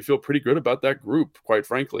I think you feel pretty good about that group, quite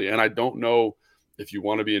frankly. And I don't know if you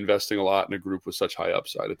want to be investing a lot in a group with such high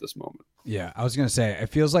upside at this moment. Yeah, I was going to say, it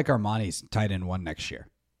feels like Armani's tight end 1 next year.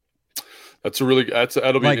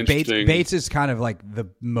 that'll be like interesting. Bates is kind of like the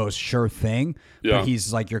most sure thing, but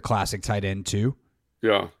he's like your classic tight end too.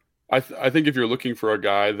 Yeah. I think if you're looking for a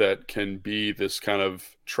guy that can be this kind of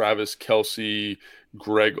Travis Kelce,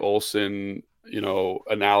 Greg Olsen,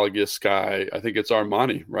 analogous guy, I think it's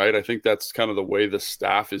Armani, right? I think that's kind of the way the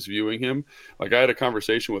staff is viewing him. Like I had a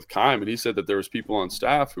conversation with Kime, and he said that there was people on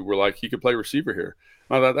staff who were like, he could play receiver here.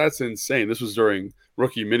 Now that's insane. This was during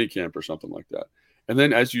rookie minicamp or something like that. And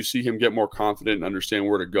then as you see him get more confident and understand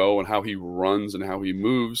where to go and how he runs and how he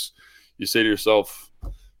moves, you say to yourself,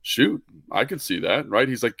 shoot, I could see that, right?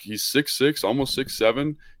 He's 6'6", almost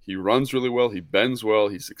 6'7". He runs really well. He bends well.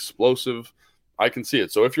 He's explosive. I can see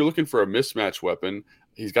it. So if you're looking for a mismatch weapon,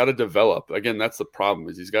 he's got to develop. Again, that's the problem,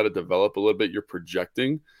 is he's got to develop a little bit. You're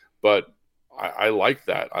projecting, but I like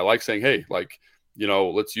that. I like saying, hey,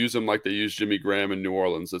 let's use him like they used Jimmy Graham in New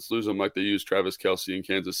Orleans. Let's use him like they used Travis Kelce in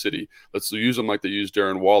Kansas City. Let's use him like they used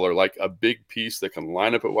Darren Waller, like a big piece that can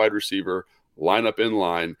line up at wide receiver, line up in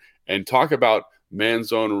line, and talk about man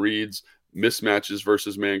zone reads, mismatches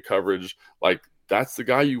versus man coverage. Like that's the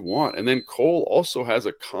guy you want. And then Cole also has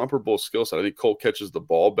a comparable skill set. I think Cole catches the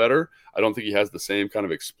ball better. I don't think he has the same kind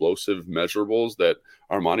of explosive measurables that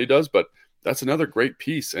Armani does, but that's another great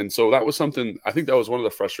piece. And so that was something, I think that was one of the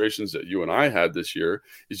frustrations that you and I had this year,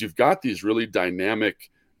 is you've got these really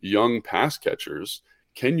dynamic young pass catchers.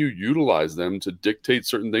 Can you utilize them to dictate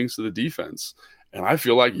certain things to the defense? And I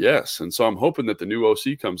feel like yes. And so I'm hoping that the new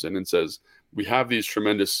OC comes in and says, we have these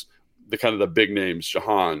tremendous, the big names,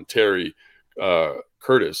 Jahan, Terry,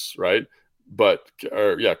 Curtis, right?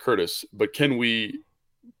 Curtis. But can we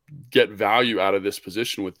get value out of this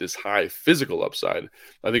position with this high physical upside?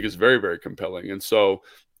 I think is very, very compelling. And so,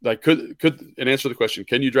 could and answer the question,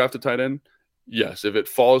 can you draft a tight end? Yes, if it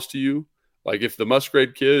falls to you. Like if the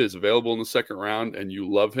Musgrave kid is available in the second round and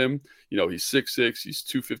you love him, he's 6'6", he's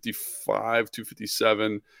 255,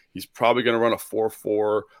 257. He's probably going to run a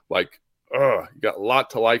 4.4. You got a lot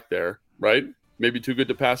to like there, right? Maybe too good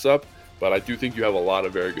to pass up, but I do think you have a lot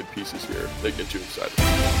of very good pieces here that get you excited.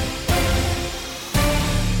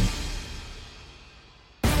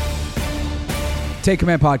 Take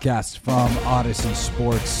Command Podcast from Odyssey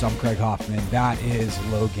Sports. I'm Craig Hoffman. That is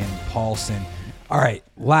Logan Paulson. All right,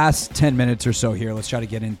 last 10 minutes or so here. Let's try to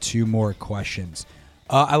get into more questions.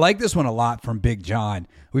 I like this one a lot from Big John.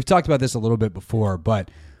 We've talked about this a little bit before,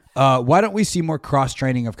 but why don't we see more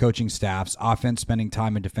cross-training of coaching staffs, offense spending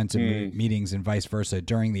time in defensive meetings and vice versa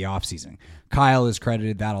during the offseason? Kyle has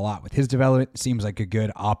credited that a lot with his development. Seems like a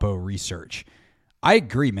good oppo research. I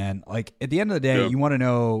agree, man. Like at the end of the day, you want to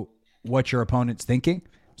know what your opponent's thinking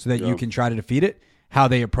so that you can try to defeat it, how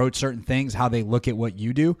they approach certain things, how they look at what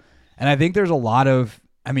you do. And I think there's a lot of,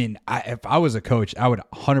 if I was a coach, I would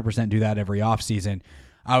 100% do that every offseason.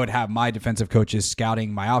 I would have my defensive coaches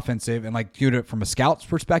scouting my offensive and do it from a scout's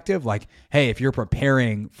perspective. Like, hey, if you're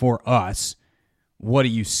preparing for us, what do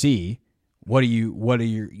you see? What are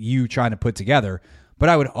you trying to put together? But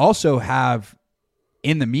I would also have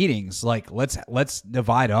in the meetings, let's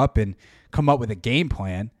divide up and come up with a game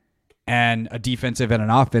plan and a defensive and an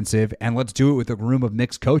offensive, and let's do it with a room of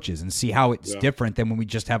mixed coaches and see how it's different than when we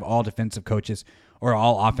just have all defensive coaches or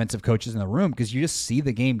all offensive coaches in the room, because you just see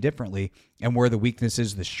the game differently and where the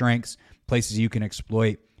weaknesses, the strengths, places you can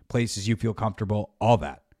exploit, places you feel comfortable, all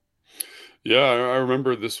that. Yeah, I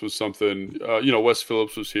remember this was something, Wes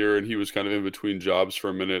Phillips was here and he was kind of in between jobs for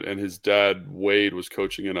a minute, and his dad, Wade, was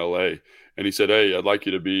coaching in LA. And he said, hey, I'd like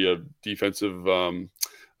you to be a defensive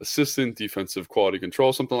assistant, defensive quality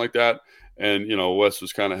control, something like that. And, Wes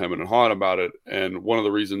was kind of hemming and hawing about it. And one of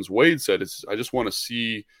the reasons Wade said is, I just want to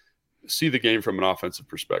see the game from an offensive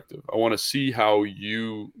perspective. I want to see how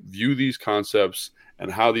you view these concepts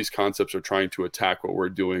and how these concepts are trying to attack what we're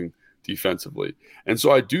doing defensively. And so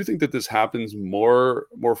I do think that this happens more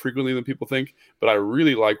frequently than people think. But I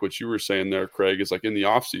really like what you were saying there, Craig, is in the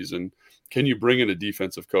offseason, can you bring in a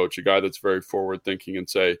defensive coach, a guy that's very forward thinking, and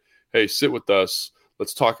say, hey, sit with us.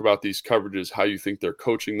 Let's talk about these coverages, how you think they're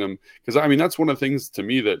coaching them. Because, that's one of the things to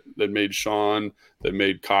me that made Sean, that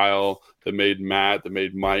made Kyle, that made Matt, that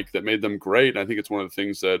made Mike, that made them great. And I think it's one of the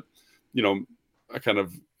things that, I kind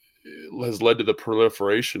of has led to the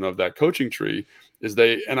proliferation of that coaching tree is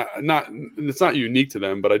it's not unique to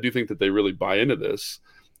them, but I do think that they really buy into this,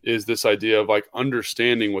 is this idea of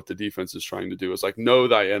understanding what the defense is trying to do. It's know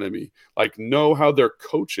thy enemy, know how they're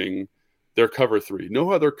coaching their cover three, know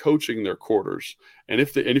how they're coaching their quarters. And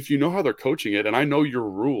if you know how they're coaching it, and I know your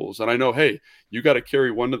rules, and I know, hey, you got to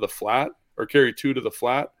carry one to the flat or carry two to the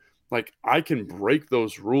flat, I can break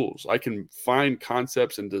those rules. I can find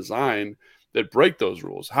concepts and design that break those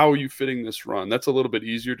rules. How are you fitting this run? That's a little bit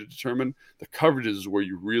easier to determine. The coverages is where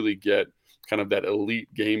you really get kind of that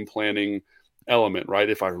elite game planning element, right?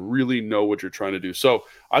 If I really know what you're trying to do. So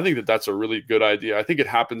I think that that's a really good idea. I think it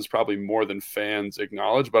happens probably more than fans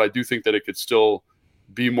acknowledge, but I do think that it could still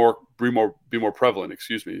be more prevalent,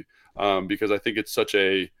 because I think it's such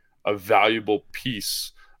a valuable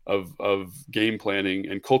piece of game planning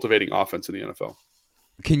and cultivating offense in the NFL.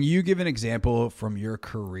 Can you give an example from your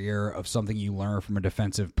career of something you learned from a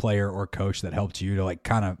defensive player or coach that helped you to like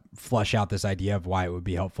kind of flush out this idea of why it would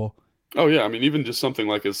be helpful? Oh yeah, I mean, even just something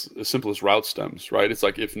like as simple as route stems, right? It's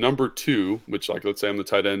like if number 2, which like let's say I'm the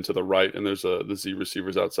tight end to the right and there's the Z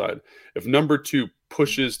receivers outside, if number 2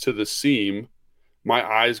 pushes to the seam, my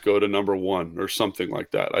eyes go to number 1 or something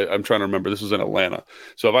like that. I'm trying to remember. This was in Atlanta.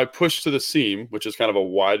 So if I push to the seam, which is kind of a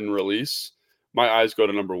widen release, my eyes go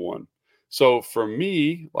to number 1. So for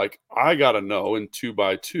me, like I got to know in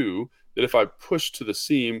 2x2 that if I push to the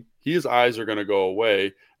seam, his eyes are going to go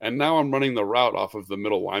away. And now I'm running the route off of the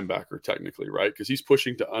middle linebacker technically, right? Because he's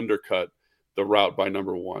pushing to undercut the route by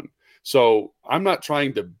number 1. So I'm not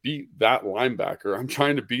trying to beat that linebacker. I'm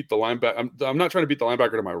trying to beat the linebacker. I'm not trying to beat the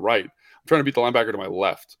linebacker to my right. I'm trying to beat the linebacker to my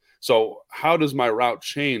left. So how does my route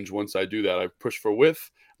change once I do that? I push for width.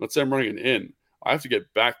 Let's say I'm running an in. I have to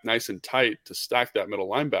get back nice and tight to stack that middle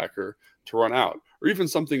linebacker to run out. Or even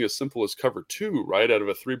something as simple as cover 2, right? Out of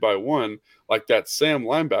a 3x1, like that Sam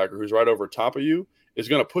linebacker who's right over top of you is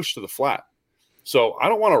going to push to the flat. So I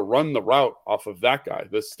don't want to run the route off of that guy,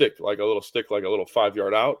 the stick, like a little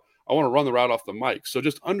 5-yard out. I want to run the route off the mic. So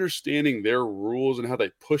just understanding their rules and how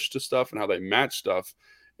they push to stuff and how they match stuff,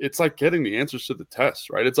 it's like getting the answers to the test,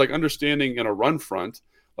 right? It's like understanding in a run front,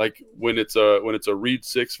 like when it's a read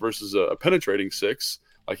 6 versus a penetrating 6,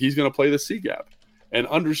 like he's going to play the C gap. And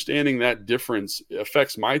understanding that difference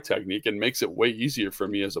affects my technique and makes it way easier for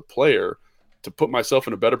me as a player to put myself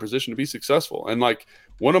in a better position to be successful. And like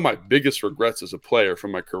one of my biggest regrets as a player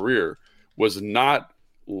from my career was not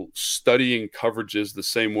studying coverages the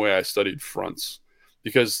same way I studied fronts,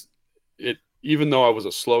 because even though I was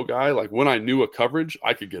a slow guy, like when I knew a coverage,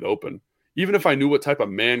 I could get open. Even if I knew what type of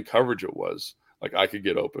man coverage it was, like I could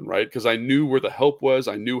get open, right? Because I knew where the help was.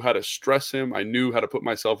 I knew how to stress him. I knew how to put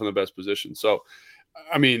myself in the best position. So,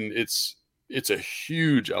 I mean, it's a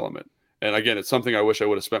huge element. And again, it's something I wish I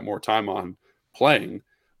would have spent more time on playing.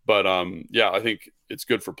 But yeah, I think it's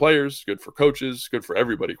good for players, good for coaches, good for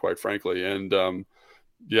everybody, quite frankly. And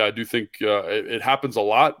yeah, I do think it happens a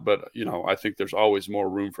lot, but I think there's always more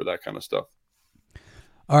room for that kind of stuff.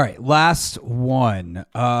 All right, last one.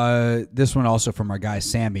 This one also from our guy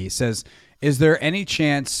Sammy says, is there any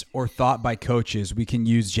chance or thought by coaches we can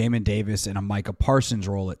use Jamin Davis in a Micah Parsons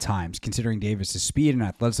role at times? Considering Davis's speed and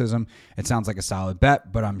athleticism, it sounds like a solid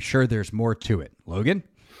bet, but I'm sure there's more to it. Logan?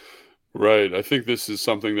 Right. I think this is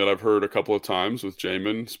something that I've heard a couple of times with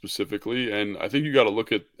Jamin specifically. And I think you got to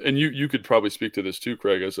look at, and you could probably speak to this too,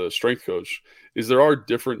 Craig, as a strength coach, is there are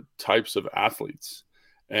different types of athletes.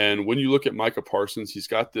 And when you look at Micah Parsons, he's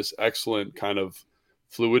got this excellent kind of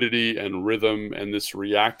fluidity and rhythm and this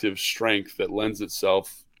reactive strength that lends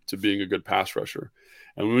itself to being a good pass rusher.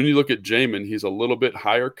 And when you look at Jamin, he's a little bit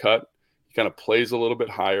higher cut. He kind of plays a little bit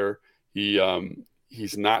higher.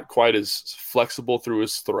 He's not quite as flexible through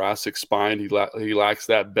his thoracic spine. He lacks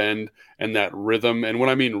that bend and that rhythm. And what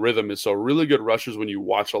I mean rhythm is, so really good rushers, when you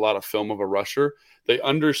watch a lot of film of a rusher, they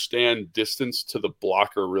understand distance to the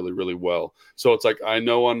blocker really, really well. So it's like, I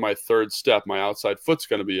know on my third step, my outside foot's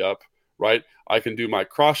going to be up, right? I can do my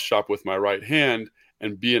cross chop with my right hand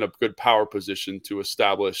and be in a good power position to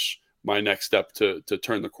establish my next step to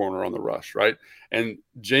turn the corner on the rush, right? And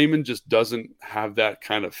Jamin just doesn't have that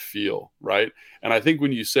kind of feel, right? And I think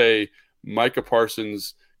when you say Micah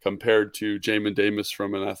Parsons compared to Jamin Davis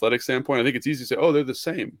from an athletic standpoint, I think it's easy to say, oh, they're the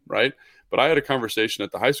same, right? But I had a conversation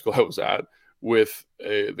at the high school I was at with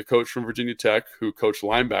the coach from Virginia Tech who coached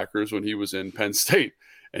linebackers when he was in Penn State.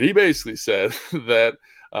 And he basically said that,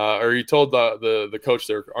 or he told the coach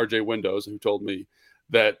there, RJ Windows, who told me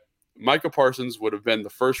that Micah Parsons would have been the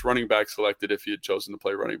first running back selected if he had chosen to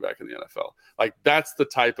play running back in the NFL. Like, that's the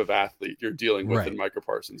type of athlete you're dealing with in Micah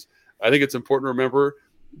Parsons. I think it's important to remember,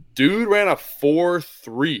 dude ran a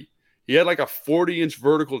 4.3. He had like a 40-inch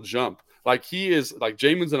vertical jump. Like, he is, like,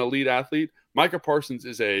 Jamin's an elite athlete. Micah Parsons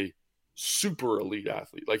is a super elite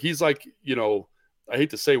athlete. Like, he's like, I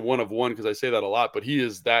hate to say one of one because I say that a lot, but he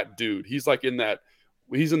is that dude. He's like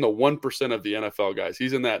he's in the 1% of the NFL guys.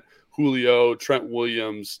 He's in that Julio, Trent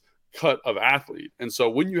Williams cut of athlete. And so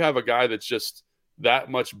when you have a guy that's just that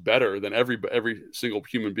much better than every single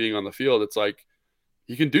human being on the field, it's like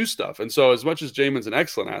he can do stuff. And so as much as Jamin's an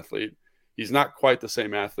excellent athlete, he's not quite the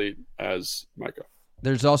same athlete as Micah.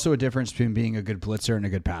 There's also a difference between being a good blitzer and a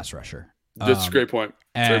good pass rusher. Just a great point.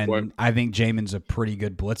 And I think Jamin's a pretty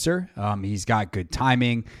good blitzer. He's got good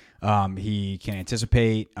timing. He can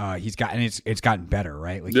anticipate. It's gotten better,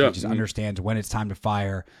 right? Like he just understands when it's time to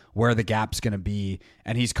fire, where the gap's going to be,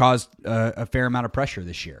 and he's caused a fair amount of pressure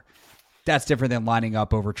this year. That's different than lining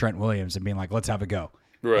up over Trent Williams and being like, let's have a go.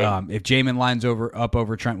 Right. If Jamin lines up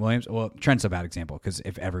over Trent Williams, well, Trent's a bad example because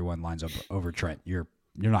if everyone lines up over Trent, you're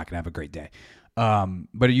not going to have a great day.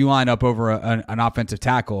 But if you line up over an offensive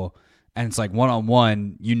tackle and it's like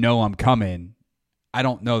one-on-one, I'm coming, I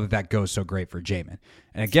don't know that goes so great for Jamin.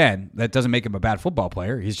 And again, that doesn't make him a bad football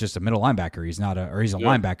player. He's just a middle linebacker. He's a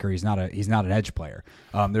linebacker. He's not an edge player.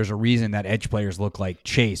 There's a reason that edge players look like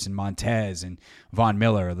Chase and Montez and Von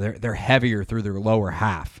Miller. They're heavier through their lower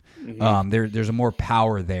half. Mm-hmm. There's a more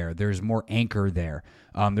power there. There's more anchor there.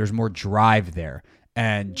 There's more drive there.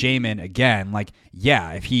 And Jamin, again,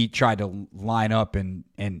 if he tried to line up and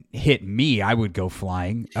hit me, I would go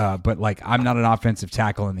flying. But I'm not an offensive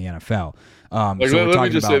tackle in the NFL. Let me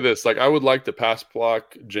just say this: I would like to pass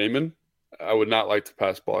block Jamin. I would not like to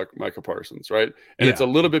pass block Micah Parsons, right? And it's a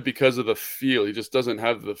little bit because of the feel. He just doesn't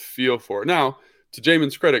have the feel for it. Now, to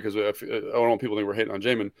Jamin's credit, because I don't want people to think we're hating on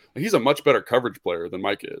Jamin, he's a much better coverage player than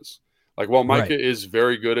Micah is. While Micah is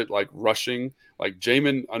very good at rushing,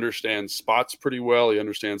 Jamin understands spots pretty well. He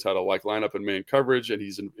understands how to line up in man coverage, and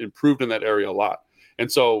he's improved in that area a lot.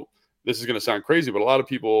 And so this is going to sound crazy, but a lot of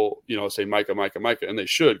people, say Micah, and they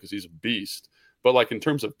should because he's a beast. But in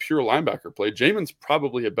terms of pure linebacker play, Jamin's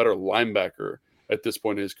probably a better linebacker at this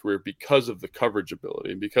point in his career because of the coverage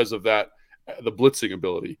ability and because of that, the blitzing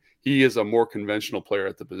ability. He is a more conventional player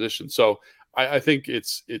at the position. So I think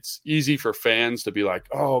it's easy for fans to be like,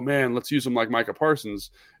 oh man, let's use him like Micah Parsons.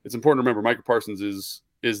 It's important to remember Micah Parsons is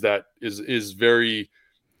very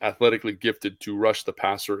athletically gifted to rush the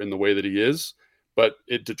passer in the way that he is, but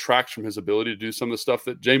it detracts from his ability to do some of the stuff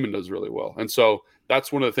that Jamin does really well. And so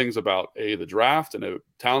that's one of the things about the draft and a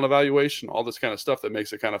talent evaluation, all this kind of stuff that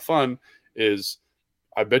makes it kind of fun is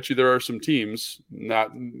I bet you there are some teams,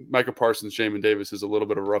 not Micah Parsons, Jamin Davis is a little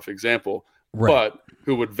bit of a rough example, but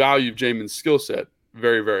who would value Jamin's skill set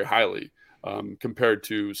very, very highly compared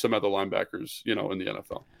to some other linebackers, in the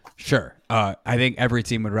NFL. Sure. I think every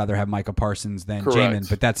team would rather have Micah Parsons than Jamin,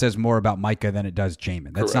 but that says more about Micah than it does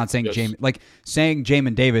Jamin. That's not saying Jamin. Saying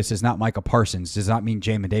Jamin Davis is not Micah Parsons does not mean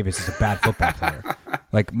Jamin Davis is a bad football player.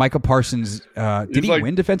 Micah Parsons, did he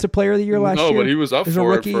win Defensive Player of the Year last year? No, but he was up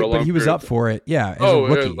for it for a long But he was period. up for it, yeah.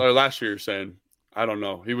 Last year you're saying. I don't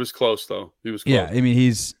know. He was close, though. He was close. Yeah, I mean,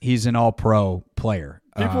 he's an all-pro player.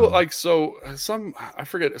 People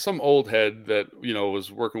some old head that,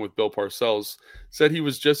 was working with Bill Parcells said he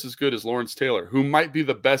was just as good as Lawrence Taylor, who might be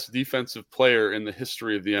the best defensive player in the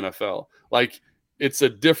history of the NFL. It's a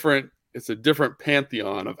different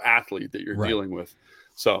pantheon of athlete that you're dealing with.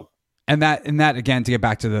 So, and that again, to get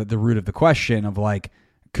back to the root of the question of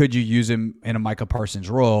could you use him in a Micah Parsons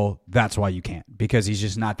role? That's why you can't, because he's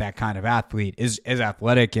just not that kind of athlete. As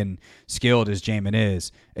athletic and skilled as Jamin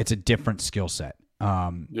is, it's a different skill set.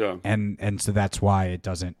 And so that's why it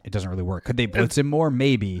doesn't really work. Could they blitz him more?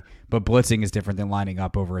 Maybe, but blitzing is different than lining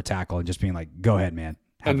up over a tackle and just being like, go ahead, man.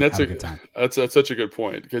 Have a good time. That's such a good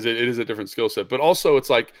point because it is a different skill set. But also it's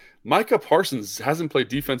Micah Parsons hasn't played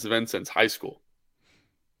defensive end since high school.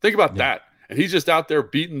 Think about that. And he's just out there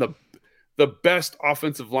beating the best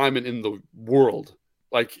offensive lineman in the world.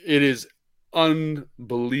 It is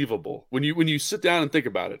unbelievable when you sit down and think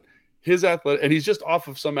about it. His athletic, and he's just off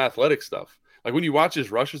of some athletic stuff. When you watch his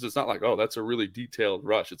rushes, it's not oh, that's a really detailed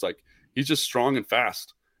rush. It's he's just strong and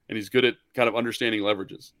fast, and he's good at kind of understanding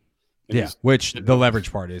leverages. And which the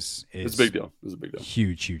leverage part is it's a big deal. It's a big deal.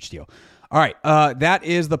 Huge deal. All right, that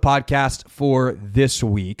is the podcast for this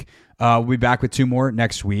week. We'll be back with 2 more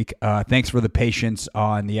next week. Thanks for the patience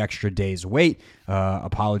on the extra day's wait.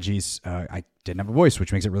 Apologies. I didn't have a voice,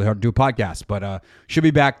 which makes it really hard to do a podcast. But should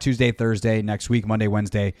be back Tuesday, Thursday, next week, Monday,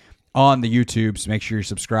 Wednesday on the YouTube. So make sure you're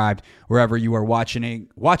subscribed wherever you are watching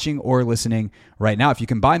or listening right now. If you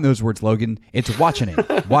combine those words, Logan, it's watching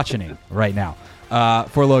right now.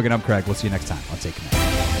 For Logan, I'm Craig. We'll see you next time on Take Command.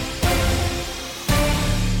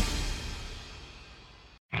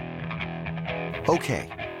 Okay,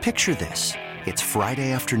 picture this. It's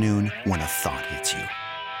Friday afternoon when a thought hits you.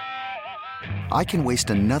 I can waste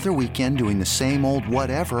another weekend doing the same old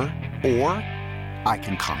whatever, or I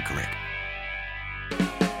can conquer it.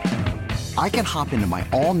 I can hop into my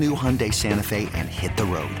all-new Hyundai Santa Fe and hit the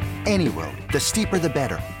road. Any road. The steeper, the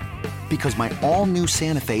better. Because my all-new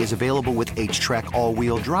Santa Fe is available with H-Track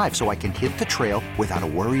all-wheel drive, so I can hit the trail without a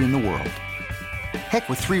worry in the world. Heck,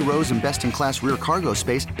 with 3 rows and best-in-class rear cargo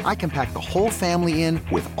space, I can pack the whole family in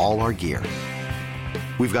with all our gear.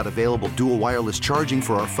 We've got available dual wireless charging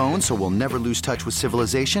for our phones, so we'll never lose touch with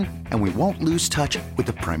civilization, and we won't lose touch with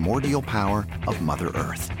the primordial power of Mother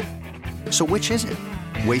Earth. So which is it?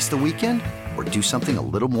 Waste the weekend or do something a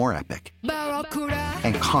little more epic?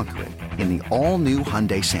 And conquer it in the all-new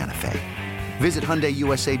Hyundai Santa Fe. Visit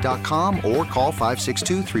HyundaiUSA.com or call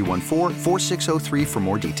 562-314-4603 for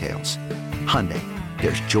more details. Hyundai,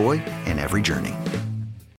 there's joy in every journey.